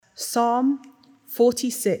Psalm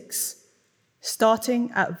 46, starting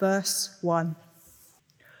at verse 1.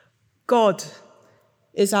 God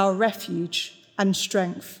is our refuge and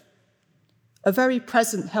strength, a very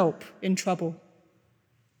present help in trouble.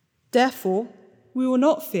 Therefore, we will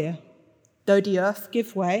not fear, though the earth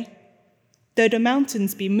give way, though the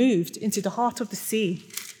mountains be moved into the heart of the sea,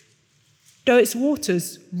 though its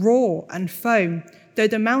waters roar and foam, though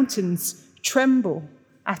the mountains tremble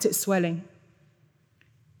at its swelling.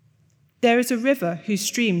 There is a river whose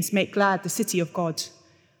streams make glad the city of God,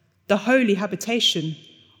 the holy habitation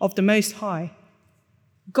of the Most High.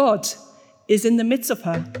 God is in the midst of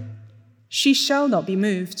her. She shall not be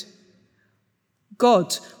moved.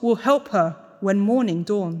 God will help her when morning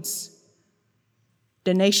dawns.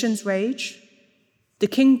 The nations rage, the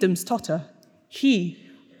kingdoms totter. He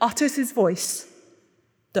utters his voice,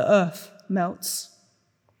 the earth melts.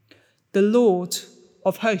 The Lord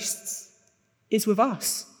of hosts is with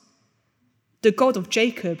us. The God of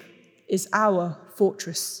Jacob is our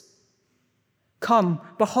fortress. Come,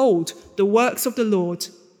 behold the works of the Lord,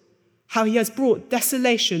 how he has brought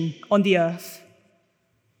desolation on the earth.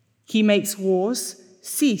 He makes wars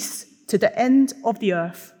cease to the end of the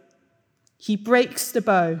earth. He breaks the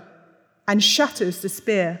bow and shatters the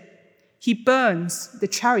spear. He burns the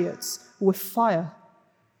chariots with fire.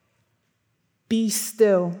 Be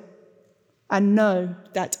still and know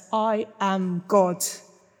that I am God.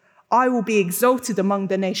 I will be exalted among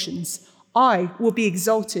the nations. I will be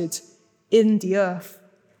exalted in the earth.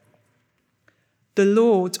 The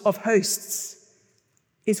Lord of hosts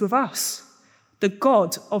is with us. The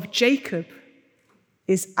God of Jacob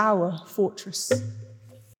is our fortress.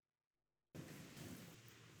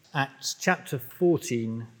 Acts chapter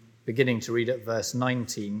 14, beginning to read at verse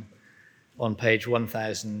 19 on page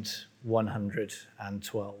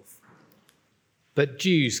 1112. But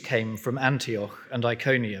Jews came from Antioch and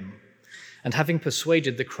Iconium, and having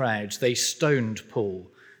persuaded the crowds, they stoned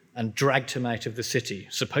Paul and dragged him out of the city,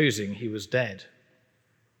 supposing he was dead.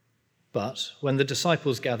 But when the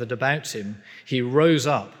disciples gathered about him, he rose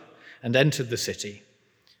up and entered the city,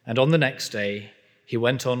 and on the next day he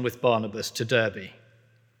went on with Barnabas to Derbe.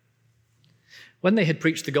 When they had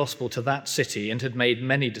preached the gospel to that city and had made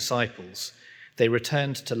many disciples, they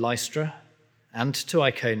returned to Lystra and to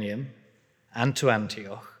Iconium and to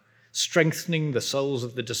Antioch, strengthening the souls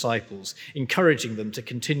of the disciples, encouraging them to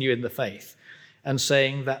continue in the faith, and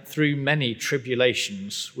saying that through many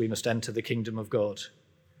tribulations we must enter the kingdom of God.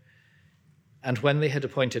 And when they had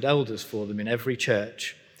appointed elders for them in every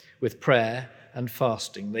church, with prayer and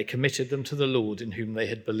fasting, they committed them to the Lord in whom they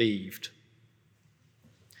had believed.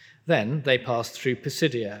 Then they passed through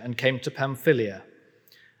Pisidia and came to Pamphylia,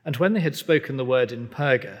 and when they had spoken the word in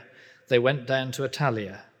Perga, they went down to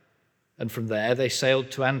Attalia, and from there they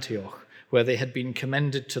sailed to Antioch, where they had been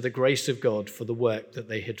commended to the grace of God for the work that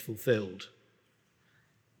they had fulfilled.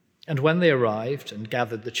 And when they arrived and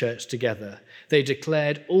gathered the church together, they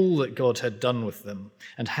declared all that God had done with them,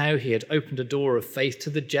 and how he had opened a door of faith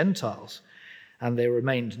to the Gentiles, and they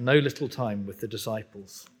remained no little time with the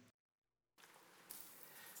disciples.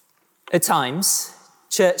 At times,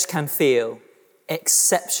 church can feel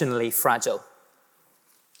exceptionally fragile.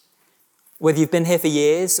 Whether you've been here for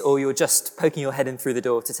years or you're just poking your head in through the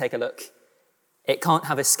door to take a look, it can't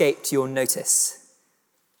have escaped your notice.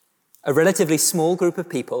 A relatively small group of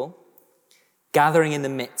people gathering in the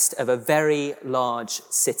midst of a very large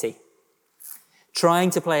city, trying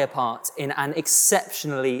to play a part in an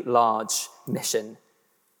exceptionally large mission,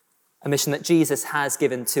 a mission that Jesus has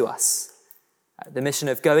given to us, the mission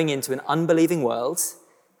of going into an unbelieving world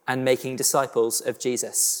and making disciples of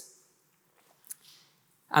Jesus.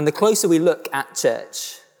 And the closer we look at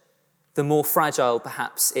church, the more fragile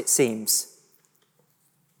perhaps it seems.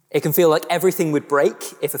 It can feel like everything would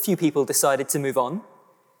break if a few people decided to move on,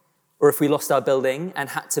 or if we lost our building and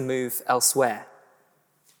had to move elsewhere.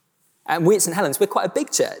 And we at St. Helens, we're quite a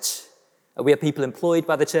big church. We have people employed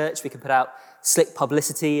by the church. We can put out slick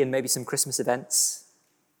publicity and maybe some Christmas events.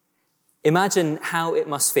 Imagine how it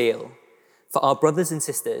must feel for our brothers and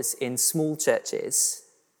sisters in small churches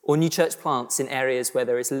or new church plants in areas where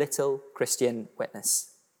there is little Christian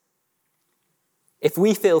witness. If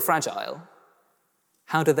we feel fragile,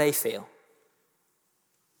 how do they feel?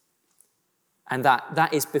 And that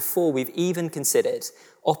is before we've even considered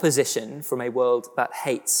opposition from a world that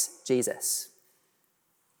hates Jesus.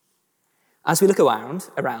 As we look around,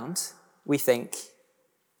 we think,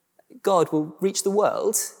 God will reach the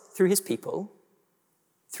world through his people,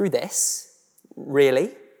 through this,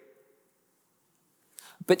 really?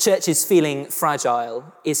 But churches feeling fragile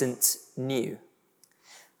isn't new.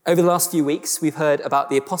 Over the last few weeks, we've heard about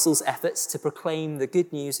the apostles' efforts to proclaim the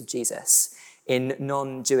good news of Jesus in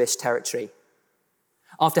non-Jewish territory.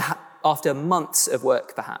 After months of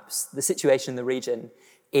work, perhaps, the situation in the region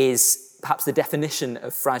is perhaps the definition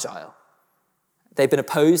of fragile. They've been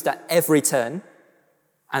opposed at every turn,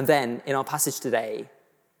 and then, in our passage today,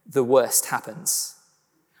 the worst happens.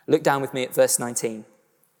 Look down with me at verse 19.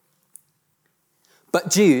 But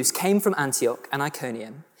Jews came from Antioch and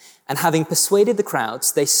Iconium, and having persuaded the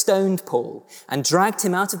crowds, they stoned Paul and dragged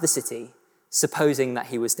him out of the city, supposing that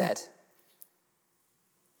he was dead.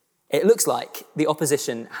 It looks like the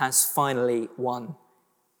opposition has finally won.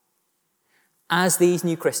 As these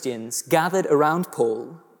new Christians gathered around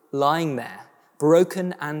Paul, lying there,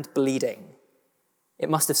 broken and bleeding, it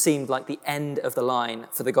must have seemed like the end of the line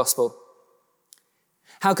for the gospel.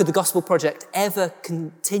 How could the gospel project ever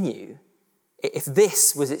continue if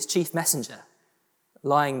this was its chief messenger,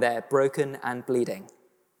 lying there broken and bleeding?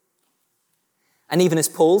 And even as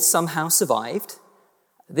Paul somehow survived,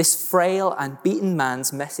 this frail and beaten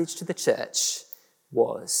man's message to the church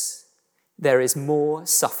was, there is more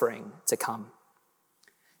suffering to come.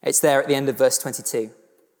 It's there at the end of verse 22.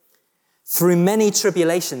 Through many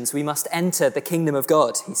tribulations we must enter the kingdom of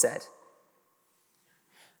God, he said.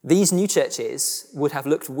 These new churches would have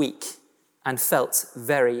looked weak and felt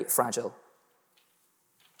very fragile.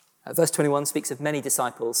 Verse 21 speaks of many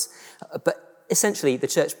disciples, but essentially the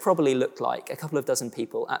church probably looked like a couple of dozen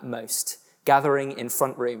people at most, gathering in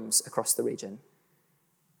front rooms across the region.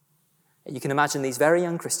 You can imagine these very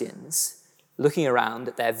young Christians looking around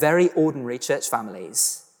at their very ordinary church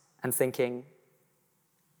families and thinking,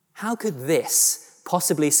 how could this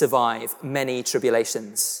possibly survive many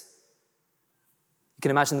tribulations? You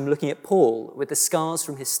can imagine them looking at Paul with the scars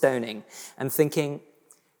from his stoning and thinking,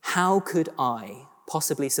 how could I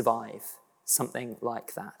possibly survive something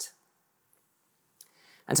like that?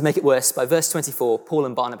 And to make it worse, by verse 24, Paul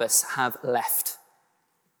and Barnabas have left,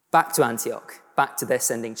 back to Antioch, back to their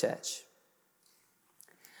sending church.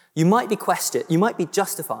 You might be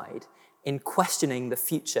justified in questioning the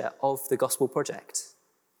future of the gospel project,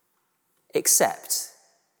 except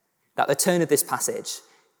that the tone of this passage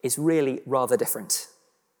is really rather different.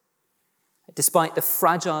 Despite the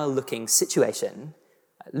fragile-looking situation,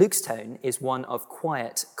 Luke's tone is one of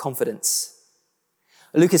quiet confidence.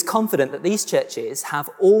 Luke is confident that these churches have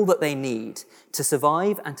all that they need to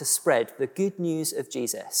survive and to spread the good news of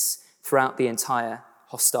Jesus throughout the entire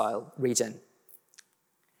hostile region.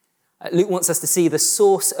 Luke wants us to see the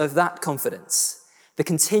source of that confidence, the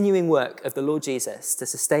continuing work of the Lord Jesus to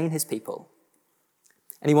sustain his people.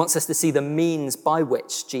 And he wants us to see the means by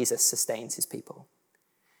which Jesus sustains his people,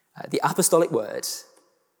 the apostolic word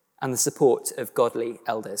and the support of godly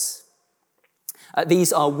elders.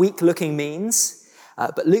 These are weak-looking means,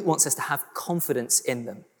 but Luke wants us to have confidence in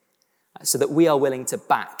them so that we are willing to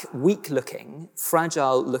back weak-looking,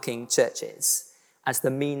 fragile-looking churches as the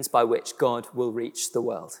means by which God will reach the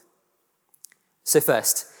world. So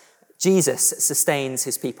first, Jesus sustains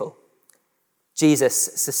his people. Jesus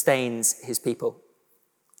sustains his people.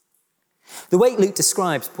 The way Luke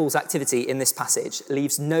describes Paul's activity in this passage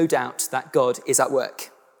leaves no doubt that God is at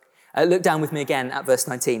work. Look down with me again at verse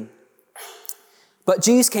 19. But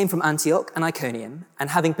Jews came from Antioch and Iconium,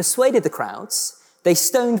 and having persuaded the crowds, they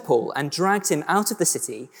stoned Paul and dragged him out of the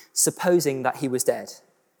city, supposing that he was dead.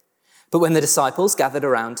 But when the disciples gathered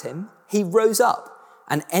around him, he rose up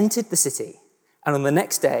and entered the city, and on the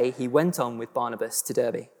next day he went on with Barnabas to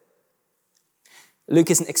Derbe. Luke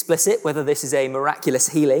isn't explicit whether this is a miraculous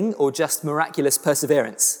healing or just miraculous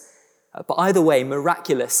perseverance. But either way,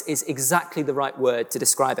 miraculous is exactly the right word to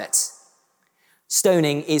describe it.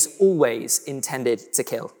 Stoning is always intended to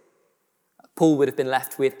kill. Paul would have been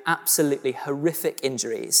left with absolutely horrific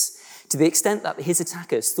injuries to the extent that his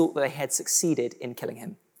attackers thought that they had succeeded in killing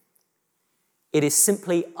him. It is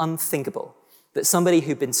simply unthinkable that somebody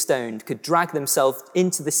who'd been stoned could drag themselves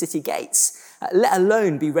into the city gates, let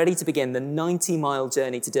alone be ready to begin the 90-mile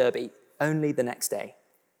journey to Derbe only the next day.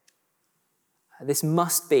 This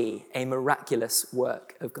must be a miraculous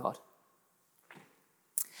work of God.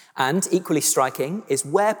 And equally striking is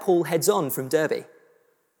where Paul heads on from Derbe.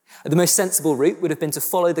 The most sensible route would have been to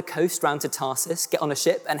follow the coast round to Tarsus, get on a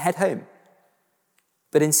ship and head home.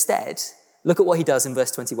 But instead, look at what he does in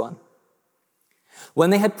verse 21. When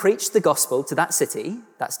they had preached the gospel to that city,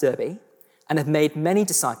 that's Derbe, and had made many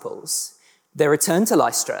disciples, they returned to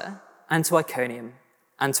Lystra and to Iconium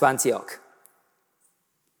and to Antioch.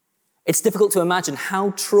 It's difficult to imagine how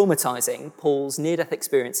traumatizing Paul's near-death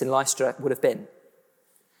experience in Lystra would have been.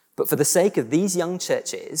 But for the sake of these young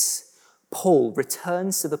churches, Paul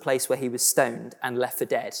returns to the place where he was stoned and left for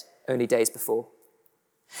dead only days before.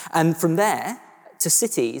 And from there to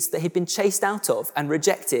cities that he'd been chased out of and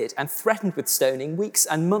rejected and threatened with stoning weeks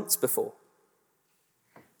and months before.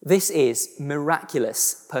 This is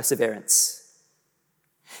miraculous perseverance.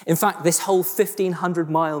 In fact, this whole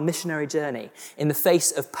 1,500-mile missionary journey in the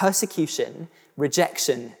face of persecution,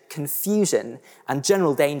 rejection, confusion, and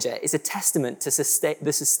general danger is a testament to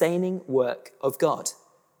the sustaining work of God.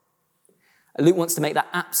 Luke wants to make that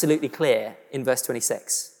absolutely clear in verse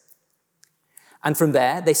 26. And from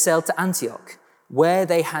there, they sailed to Antioch, where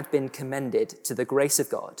they had been commended to the grace of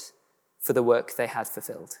God for the work they had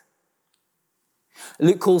fulfilled.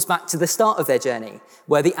 Luke calls back to the start of their journey,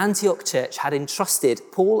 where the Antioch church had entrusted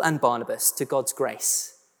Paul and Barnabas to God's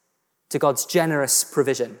grace, to God's generous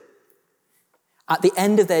provision. At the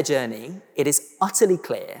end of their journey, it is utterly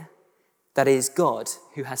clear that it is God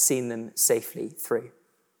who has seen them safely through.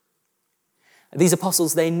 These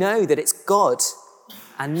apostles, they know that it's God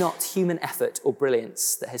and not human effort or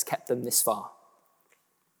brilliance that has kept them this far.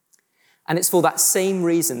 And it's for that same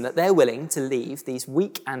reason that they're willing to leave these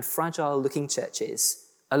weak and fragile-looking churches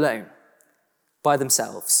alone, by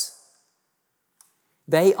themselves.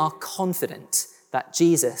 They are confident that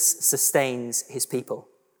Jesus sustains his people.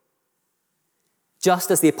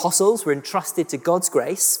 Just as the apostles were entrusted to God's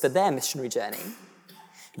grace for their missionary journey,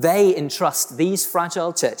 they entrust these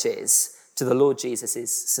fragile churches to the Lord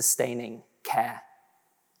Jesus' sustaining care.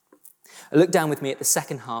 Look down with me at the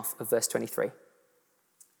second half of verse 23.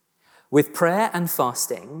 With prayer and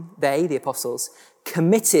fasting, they, the apostles,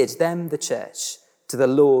 committed them, the church, to the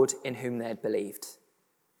Lord in whom they had believed.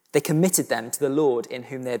 They committed them to the Lord in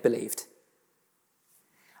whom they had believed.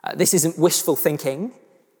 This isn't wishful thinking,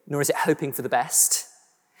 nor is it hoping for the best,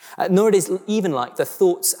 nor it is even like the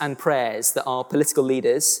thoughts and prayers that our political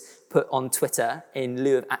leaders put on Twitter in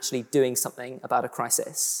lieu of actually doing something about a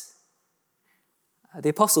crisis. The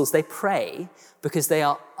apostles, they pray because they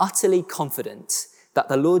are utterly confident that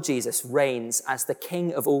the Lord Jesus reigns as the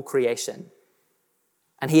King of all creation,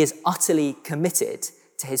 and he is utterly committed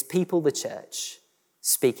to his people, the church,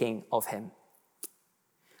 speaking of him.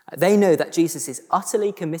 They know that Jesus is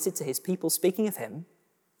utterly committed to his people speaking of him,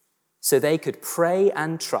 so they could pray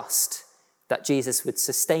and trust that Jesus would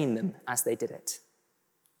sustain them as they did it.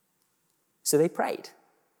 So they prayed.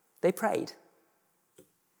 They prayed.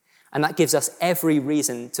 And that gives us every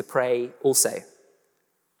reason to pray also.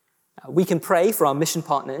 We can pray for our mission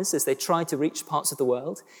partners as they try to reach parts of the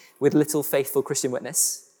world with little faithful Christian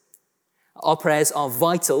witness. Our prayers are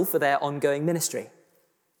vital for their ongoing ministry.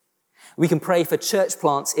 We can pray for church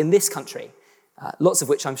plants in this country, lots of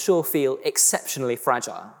which I'm sure feel exceptionally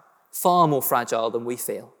fragile, far more fragile than we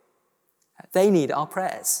feel. They need our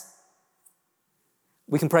prayers.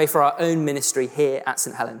 We can pray for our own ministry here at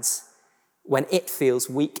St. Helens when it feels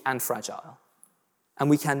weak and fragile. And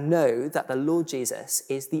we can know that the Lord Jesus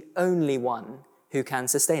is the only one who can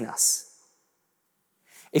sustain us.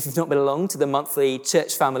 If you've not been along to the monthly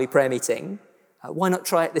church family prayer meeting, why not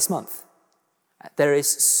try it this month? There is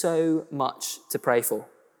so much to pray for.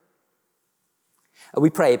 We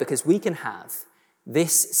pray because we can have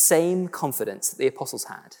this same confidence that the apostles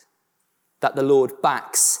had, that the Lord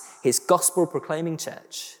backs his gospel-proclaiming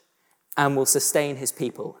church and will sustain his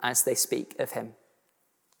people as they speak of him.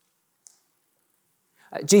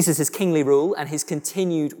 Jesus' kingly rule and his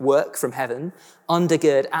continued work from heaven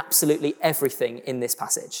undergird absolutely everything in this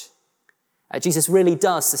passage. Jesus really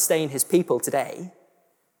does sustain his people today.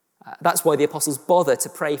 That's why the apostles bother to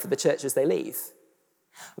pray for the church as they leave.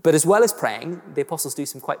 But as well as praying, the apostles do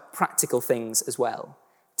some quite practical things as well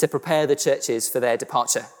to prepare the churches for their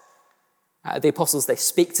departure. The apostles, they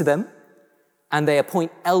speak to them and they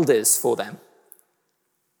appoint elders for them.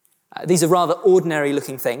 These are rather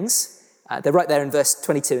ordinary-looking things. They're right there in verse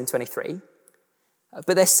 22 and 23.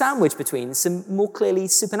 But they're sandwiched between some more clearly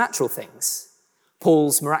supernatural things.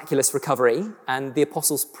 Paul's miraculous recovery and the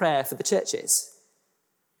apostles' prayer for the churches.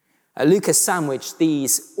 Luke has sandwiched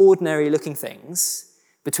these ordinary-looking things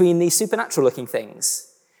between these supernatural-looking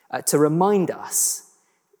things to remind us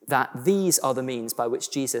that these are the means by which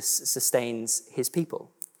Jesus sustains his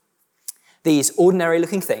people. These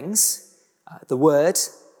ordinary-looking things, the word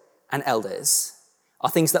and elders, are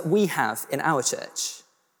things that we have in our church.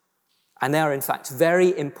 And they are, in fact,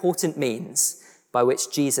 very important means by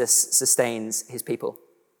which Jesus sustains his people.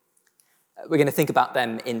 We're going to think about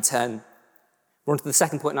them in turn. We're on to the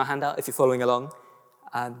second point in our handout, if you're following along.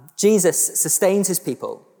 Jesus sustains his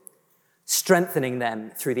people, strengthening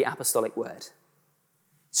them through the apostolic word.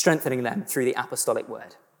 Strengthening them through the apostolic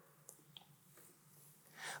word.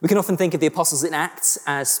 We can often think of the apostles in Acts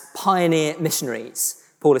as pioneer missionaries,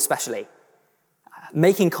 Paul especially,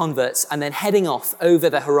 making converts and then heading off over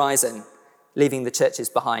the horizon leaving the churches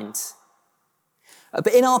behind.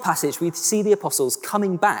 But in our passage, we see the apostles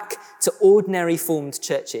coming back to ordinary formed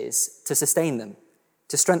churches to sustain them,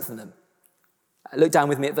 to strengthen them. Look down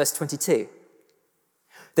with me at verse 22.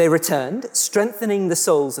 They returned, strengthening the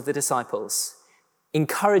souls of the disciples,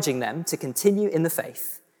 encouraging them to continue in the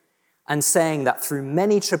faith, and saying that through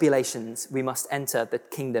many tribulations we must enter the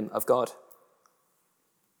kingdom of God.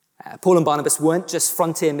 Paul and Barnabas weren't just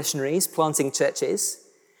frontier missionaries planting churches.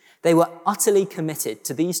 They were utterly committed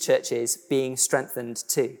to these churches being strengthened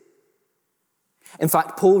too. In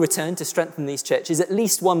fact, Paul returned to strengthen these churches at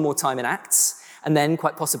least one more time in Acts, and then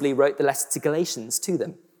quite possibly wrote the letter to Galatians to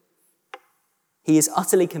them. He is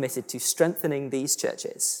utterly committed to strengthening these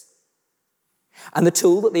churches. And the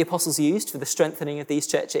tool that the apostles used for the strengthening of these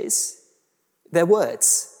churches, their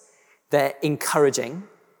words. They're encouraging,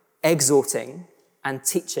 exhorting, and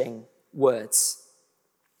teaching words.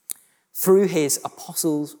 Through his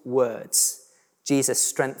apostles' words, Jesus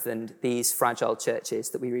strengthened these fragile churches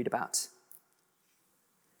that we read about.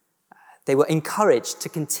 They were encouraged to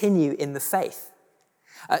continue in the faith.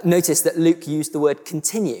 Notice that Luke used the word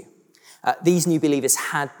continue. These new believers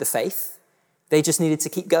had the faith. They just needed to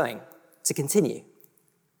keep going, to continue.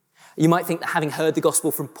 You might think that having heard the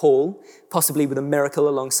gospel from Paul, possibly with a miracle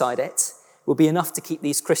alongside it, would be enough to keep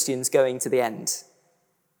these Christians going to the end.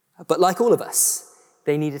 But like all of us,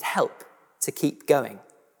 they needed help to keep going.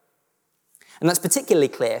 And that's particularly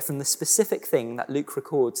clear from the specific thing that Luke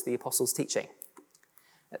records the apostles' teaching.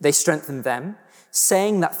 They strengthened them,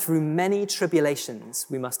 saying that through many tribulations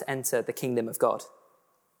we must enter the kingdom of God.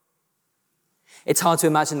 It's hard to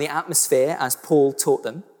imagine the atmosphere as Paul taught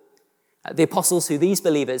them. The apostles who these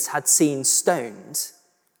believers had seen stoned,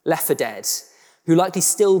 left for dead, who likely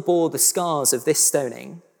still bore the scars of this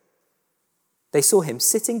stoning, they saw him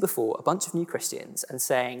sitting before a bunch of new Christians and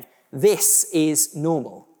saying, "This is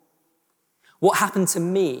normal. What happened to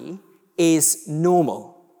me is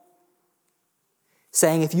normal."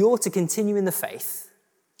 Saying, if you're to continue in the faith,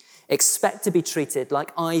 expect to be treated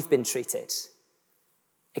like I've been treated.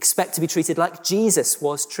 Expect to be treated like Jesus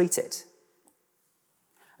was treated.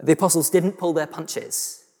 The apostles didn't pull their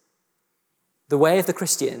punches. The way of the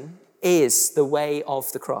Christian is the way of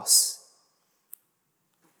the cross.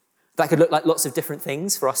 That could look like lots of different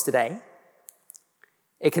things for us today.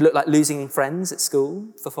 It could look like losing friends at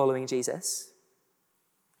school for following Jesus,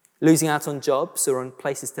 losing out on jobs or on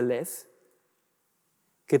places to live.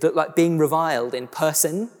 It could look like being reviled in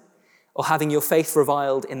person or having your faith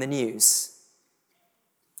reviled in the news.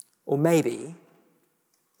 Or maybe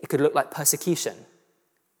it could look like persecution,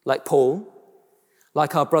 like Paul,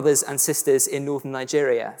 like our brothers and sisters in northern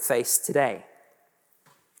Nigeria face today.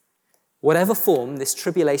 Whatever form this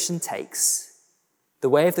tribulation takes, the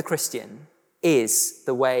way of the Christian is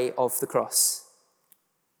the way of the cross.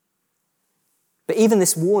 But even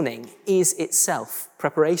this warning is itself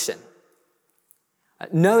preparation.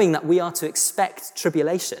 Knowing that we are to expect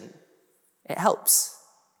tribulation, it helps.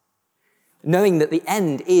 Knowing that the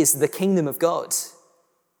end is the kingdom of God,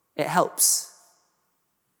 it helps.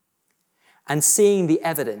 And seeing the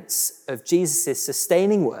evidence of Jesus'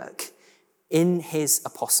 sustaining work in his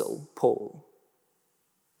apostle, Paul,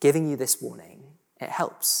 giving you this warning, it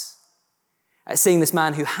helps. Seeing this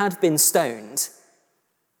man who had been stoned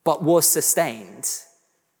but was sustained,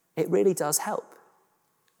 it really does help.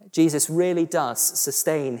 Jesus really does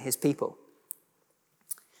sustain his people.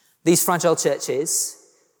 These fragile churches,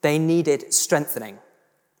 they needed strengthening.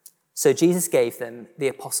 So Jesus gave them the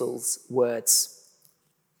apostles' words.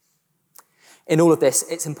 In all of this,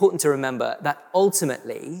 it's important to remember that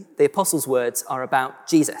ultimately the apostles' words are about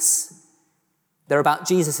Jesus. They're about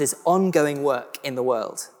Jesus' ongoing work in the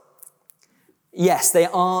world. Yes, they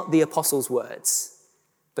are the apostles' words,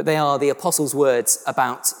 but they are the apostles' words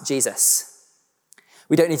about Jesus.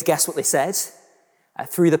 We don't need to guess what they said.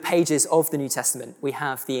 Through the pages of the New Testament, we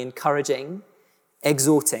have the encouraging,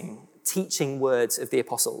 exhorting, teaching words of the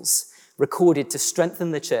apostles, recorded to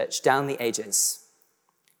strengthen the church down the ages.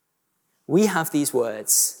 We have these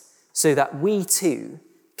words so that we too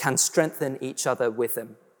can strengthen each other with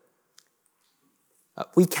them.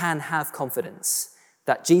 We can have confidence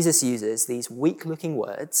that Jesus uses these weak-looking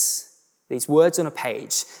words, these words on a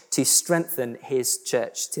page, to strengthen his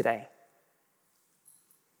church today.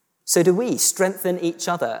 So do we strengthen each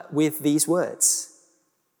other with these words?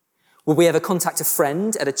 Will we ever contact a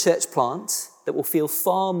friend at a church plant that will feel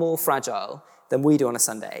far more fragile than we do on a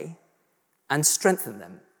Sunday and strengthen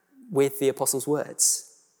them with the apostles'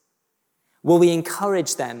 words? Will we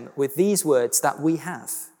encourage them with these words that we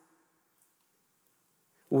have?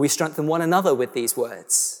 Will we strengthen one another with these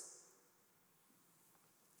words?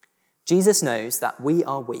 Jesus knows that we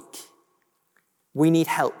are weak We need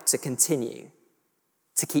help to continue,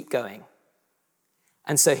 to keep going.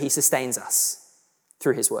 And so he sustains us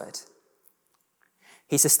through his word.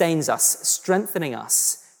 He sustains us, strengthening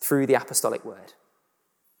us through the apostolic word.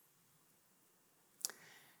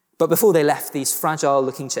 But before they left these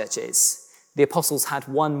fragile-looking churches, the apostles had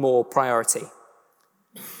one more priority.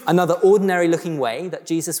 Another ordinary-looking way that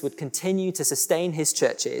Jesus would continue to sustain his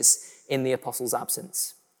churches in the apostles'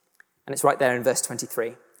 absence. And it's right there in verse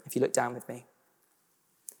 23, if you look down with me.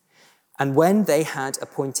 And when they had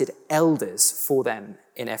appointed elders for them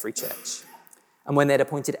in every church. And when they had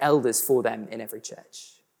appointed elders for them in every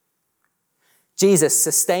church. Jesus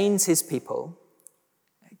sustains his people,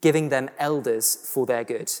 giving them elders for their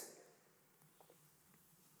good.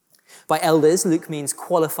 By elders, Luke means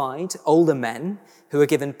qualified, older men who are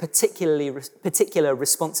given particular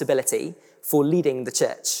responsibility for leading the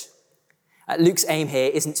church. Luke's aim here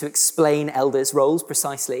isn't to explain elders' roles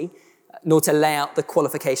precisely, nor to lay out the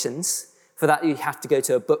qualifications. For that, you have to go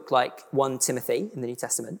to a book like 1 Timothy in the New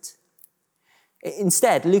Testament.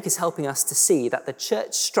 Instead, Luke is helping us to see that the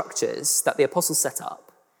church structures that the apostles set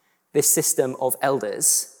up, this system of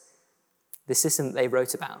elders, the system that they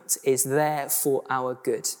wrote about, is there for our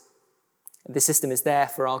good. This system is there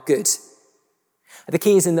for our good. The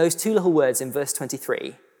key is in those two little words in verse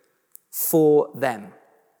 23, for them.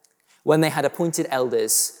 When they had appointed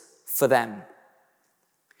elders for them.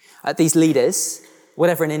 These leaders,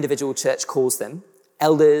 whatever an individual church calls them,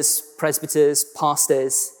 elders, presbyters,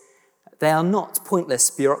 pastors, they are not pointless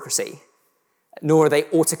bureaucracy, nor are they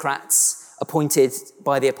autocrats appointed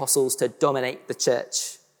by the apostles to dominate the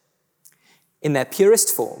church. In their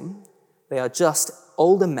purest form, they are just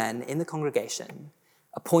older men in the congregation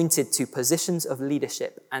appointed to positions of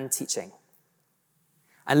leadership and teaching.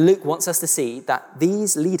 And Luke wants us to see that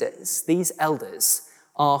these leaders, these elders,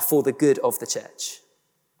 are for the good of the church.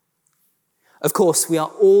 Of course, we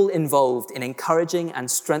are all involved in encouraging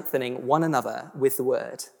and strengthening one another with the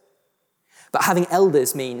word. But having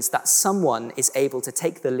elders means that someone is able to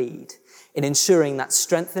take the lead in ensuring that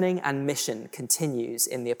strengthening and mission continues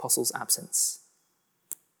in the apostles' absence.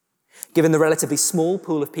 Given the relatively small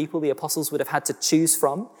pool of people the apostles would have had to choose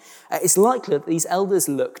from, it's likely that these elders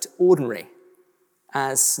looked ordinary,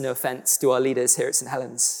 as, no offense to our leaders here at St.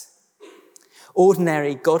 Helens.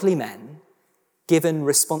 Ordinary, godly men given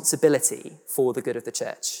responsibility for the good of the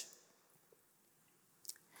church.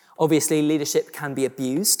 Obviously, leadership can be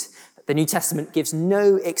abused. The New Testament gives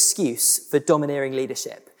no excuse for domineering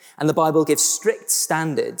leadership, and the Bible gives strict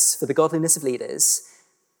standards for the godliness of leaders.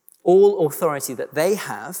 All authority that they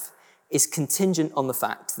have is contingent on the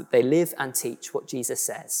fact that they live and teach what Jesus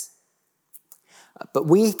says. But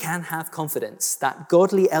we can have confidence that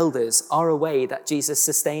godly elders are a way that Jesus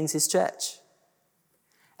sustains his church.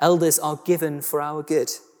 Elders are given for our good.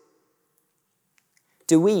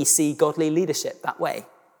 Do we see godly leadership that way?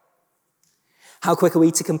 How quick are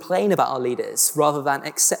we to complain about our leaders rather than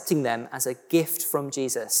accepting them as a gift from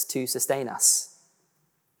Jesus to sustain us?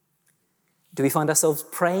 Do we find ourselves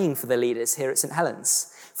praying for the leaders here at St.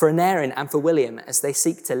 Helens, for Aneurin and for William as they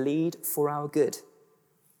seek to lead for our good?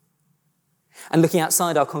 And looking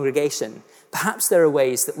outside our congregation, perhaps there are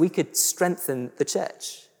ways that we could strengthen the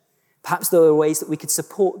church. Perhaps there are ways that we could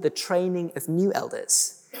support the training of new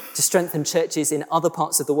elders to strengthen churches in other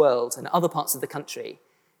parts of the world and other parts of the country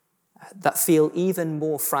that feel even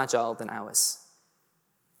more fragile than ours.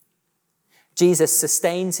 Jesus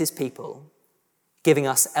sustains his people, giving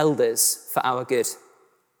us elders for our good.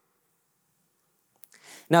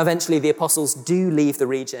 Now, eventually, the apostles do leave the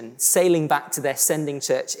region, sailing back to their sending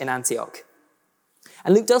church in Antioch.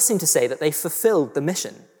 And Luke does seem to say that they fulfilled the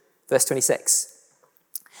mission, verse 26.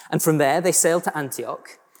 And from there, they sailed to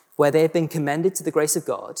Antioch, where they had been commended to the grace of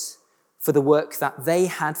God for the work that they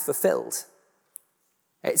had fulfilled.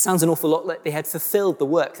 It sounds an awful lot like they had fulfilled the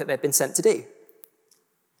work that they'd been sent to do.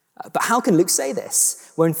 But how can Luke say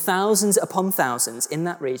this when thousands upon thousands in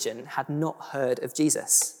that region had not heard of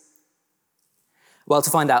Jesus? Well,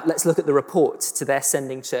 to find out, let's look at the report to their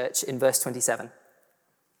sending church in verse 27.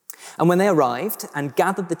 And when they arrived and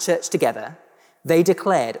gathered the church together, they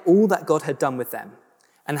declared all that God had done with them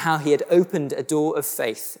and how he had opened a door of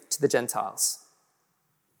faith to the Gentiles.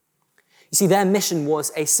 You see, their mission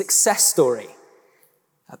was a success story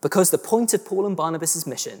because the point of Paul and Barnabas'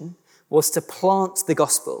 mission was to plant the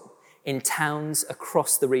gospel in towns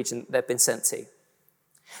across the region they'd been sent to.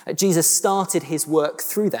 Jesus started his work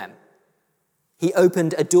through them. He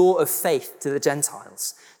opened a door of faith to the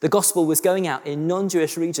Gentiles. The gospel was going out in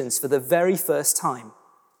non-Jewish regions for the very first time.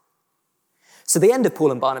 So the end of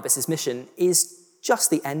Paul and Barnabas' mission is just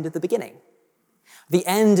the end of the beginning. The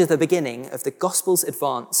end of the beginning of the gospel's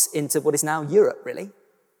advance into what is now Europe, really.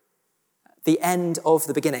 The end of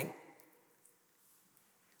the beginning.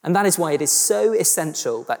 And that is why it is so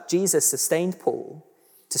essential that Jesus sustained Paul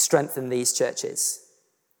to strengthen these churches.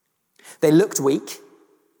 They looked weak,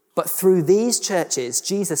 but through these churches,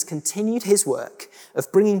 Jesus continued his work of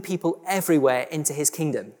bringing people everywhere into his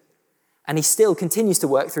kingdom. And he still continues to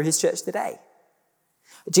work through his church today.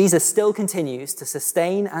 Jesus still continues to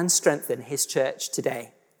sustain and strengthen his church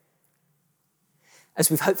today.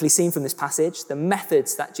 As we've hopefully seen from this passage, the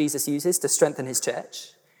methods that Jesus uses to strengthen his church,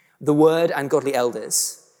 the word and godly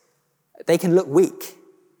elders, they can look weak,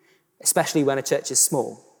 especially when a church is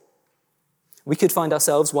small. We could find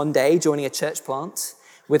ourselves one day joining a church plant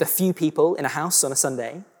with a few people in a house on a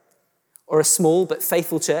Sunday, or a small but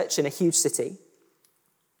faithful church in a huge city.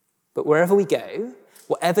 But wherever we go,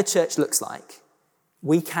 whatever church looks like,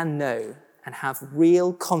 we can know and have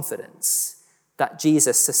real confidence that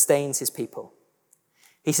Jesus sustains his people.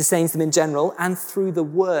 He sustains them in general and through the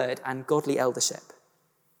word and godly eldership.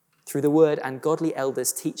 Through the word and godly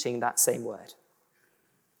elders teaching that same word.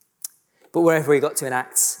 But wherever we got to in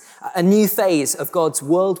Acts, a new phase of God's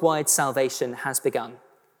worldwide salvation has begun.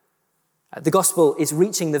 The gospel is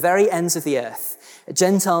reaching the very ends of the earth.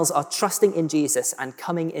 Gentiles are trusting in Jesus and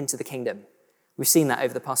coming into the kingdom. We've seen that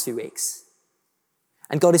over the past few weeks.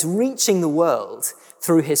 And God is reaching the world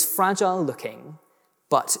through his fragile-looking,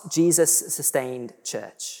 but Jesus-sustained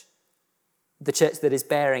church. The church that is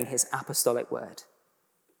bearing his apostolic word.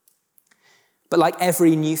 But like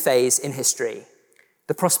every new phase in history,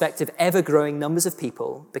 the prospect of ever-growing numbers of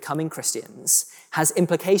people becoming Christians has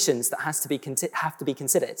implications that have to be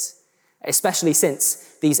considered, especially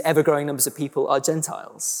since these ever-growing numbers of people are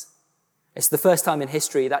Gentiles. It's the first time in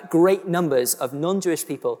history that great numbers of non-Jewish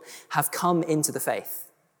people have come into the faith.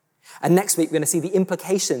 And next week, we're going to see the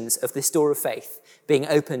implications of this door of faith being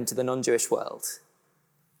opened to the non-Jewish world.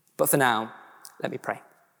 But for now, let me pray.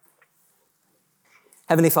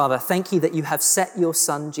 Heavenly Father, thank you that you have set your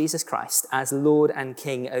Son, Jesus Christ, as Lord and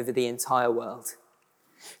King over the entire world.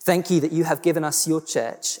 Thank you that you have given us your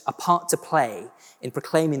church a part to play in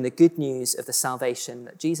proclaiming the good news of the salvation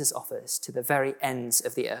that Jesus offers to the very ends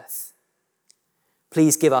of the earth.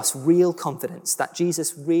 Please give us real confidence that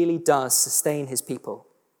Jesus really does sustain his people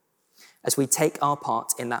as we take our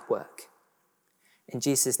part in that work. In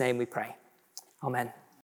Jesus' name we pray. Amen.